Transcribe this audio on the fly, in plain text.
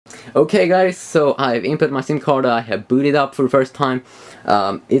Okay guys, so I've input my SIM card, I have booted up for the first time.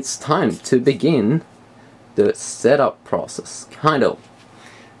 It's time to begin the setup process, kind of.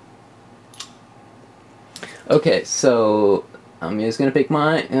 Okay, so I'm just gonna pick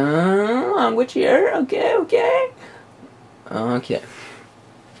my which here? Okay.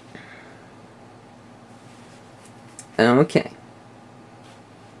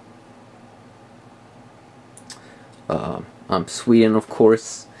 I'm Sweden, of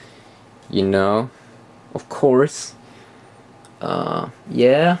course. You know, of course.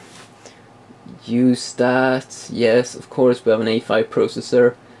 Yeah. Use that. Yes, of course. We have an A5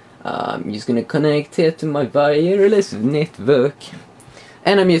 processor. I'm just gonna connect it to my wireless network,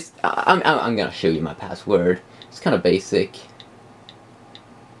 and I'm gonna show you my password. It's kind of basic.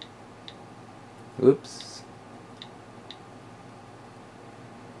 Oops.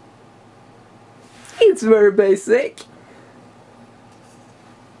 It's very basic.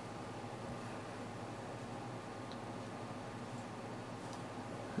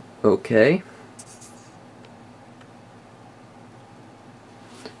 Okay.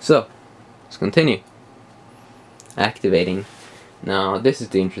 So, let's continue. Activating. Now, this is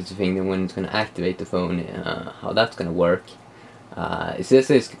the interesting thing, when it's going to activate the phone, how that's going to work. It says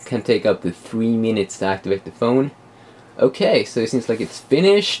this can take up to 3 minutes to activate the phone. Okay, so it seems like it's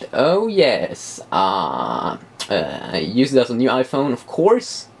finished. Oh yes. Use it as a new iPhone, of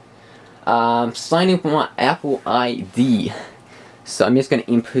course. Signing up with my Apple ID. So I'm just going to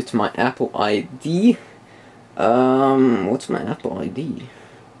input my Apple ID. What's my Apple ID?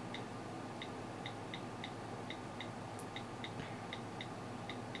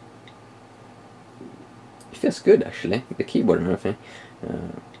 It feels good actually, the keyboard and everything.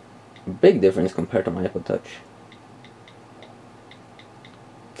 Big difference compared to my Apple Touch.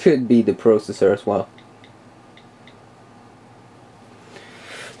 Could be the processor as well.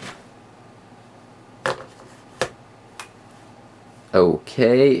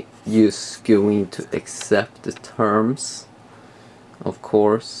 Okay, just going to accept the terms, of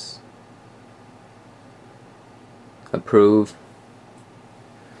course. Approve.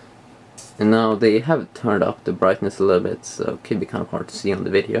 And now they have turned up the brightness a little bit, so it could be kind of hard to see on the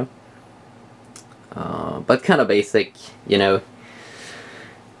video. But kind of basic, you know.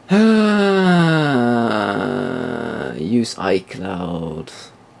 Use iCloud.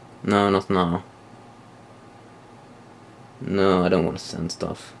 No, not now. No, I don't want to send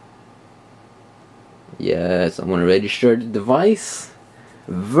stuff. Yes, I want to register the device.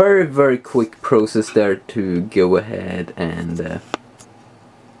 Very quick process there to go ahead and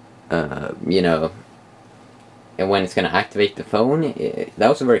you know, and when it's gonna activate the phone. That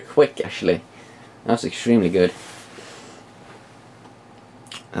was very quick actually. That was extremely good.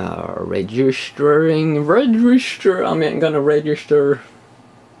 Register. I'm gonna register.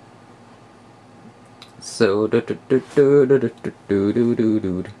 So no.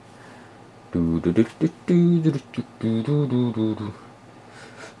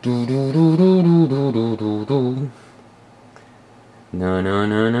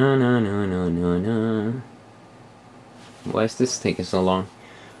 Why is this taking so long?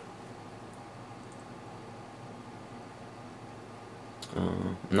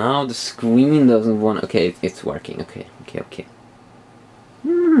 Now the screen doesn't want. Okay, it's working. Okay.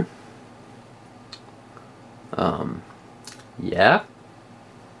 Yeah.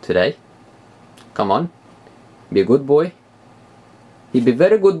 Today. Come on. Be a good boy. He'd be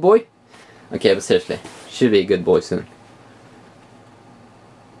very good boy. Okay, but seriously, should be a good boy soon.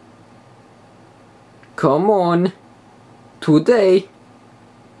 Come on. Today.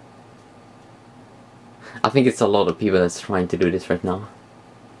 I think it's a lot of people that's trying to do this right now.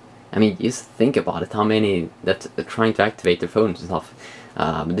 I mean, just think about it, how many that are trying to activate their phones and stuff.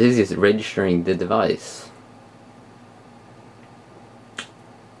 But this is registering the device.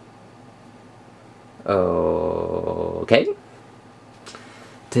 Okay.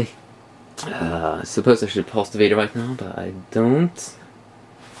 Suppose I should pause the video right now, but I don't.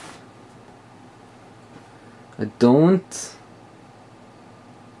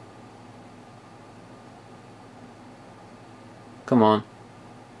 Come on.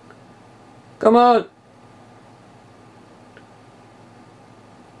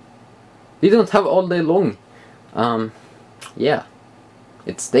 You don't have all day long. Yeah.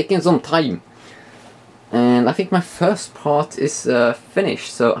 It's taking some time. And I think my first part is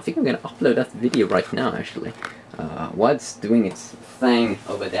finished, so I think I'm gonna upload that video right now actually. While it's doing its thing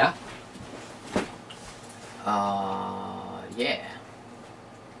over there. Yeah.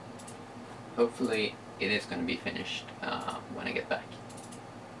 Hopefully it is gonna be finished when I get back.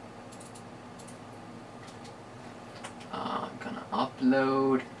 I'm gonna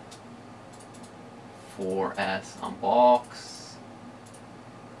upload. 4S unbox.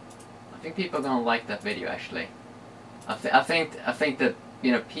 I think people are gonna like that video actually. I think that,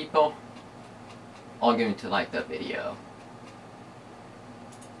 you know, people are going to like that video.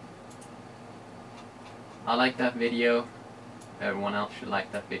 I like that video. Everyone else should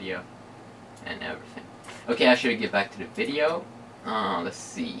like that video. And everything. Okay, I should get back to the video. Let's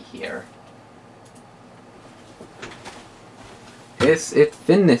see here. Is it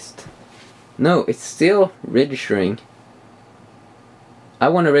finished? No, it's still registering. I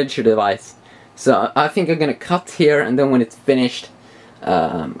want to register the device. So I think I'm gonna cut here, and then when it's finished,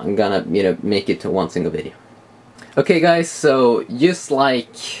 I'm gonna, you know, make it to one single video. Okay guys, so just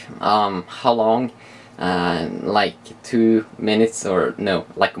like, how long? Like 2 minutes, or no,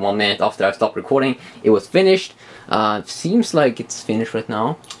 like 1 minute after I stopped recording, it was finished. Seems like it's finished right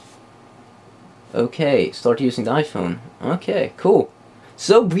now. Okay, start using the iPhone. Okay, cool.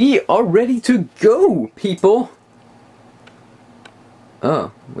 So we are ready to go, people!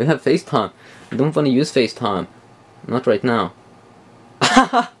 Oh, we have FaceTime. I don't want to use FaceTime. Not right now.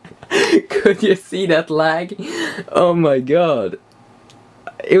 Could you see that lag? Oh my god.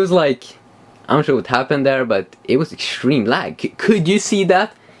 It was like, I'm not sure what happened there, but it was extreme lag. Could you see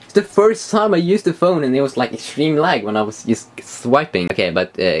that? It's the first time I used the phone and it was like extreme lag when I was just swiping. Okay,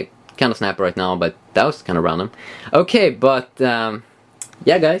 but kind of snappy right now, but that was kind of random. Okay, but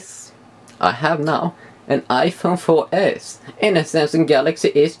yeah guys, I have now an iPhone 4S and a Samsung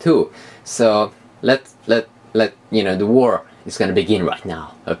Galaxy S2. So let you know, the war is gonna begin right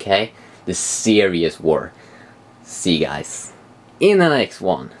now, okay? The serious war. See you guys in the next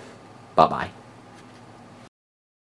one. Bye bye.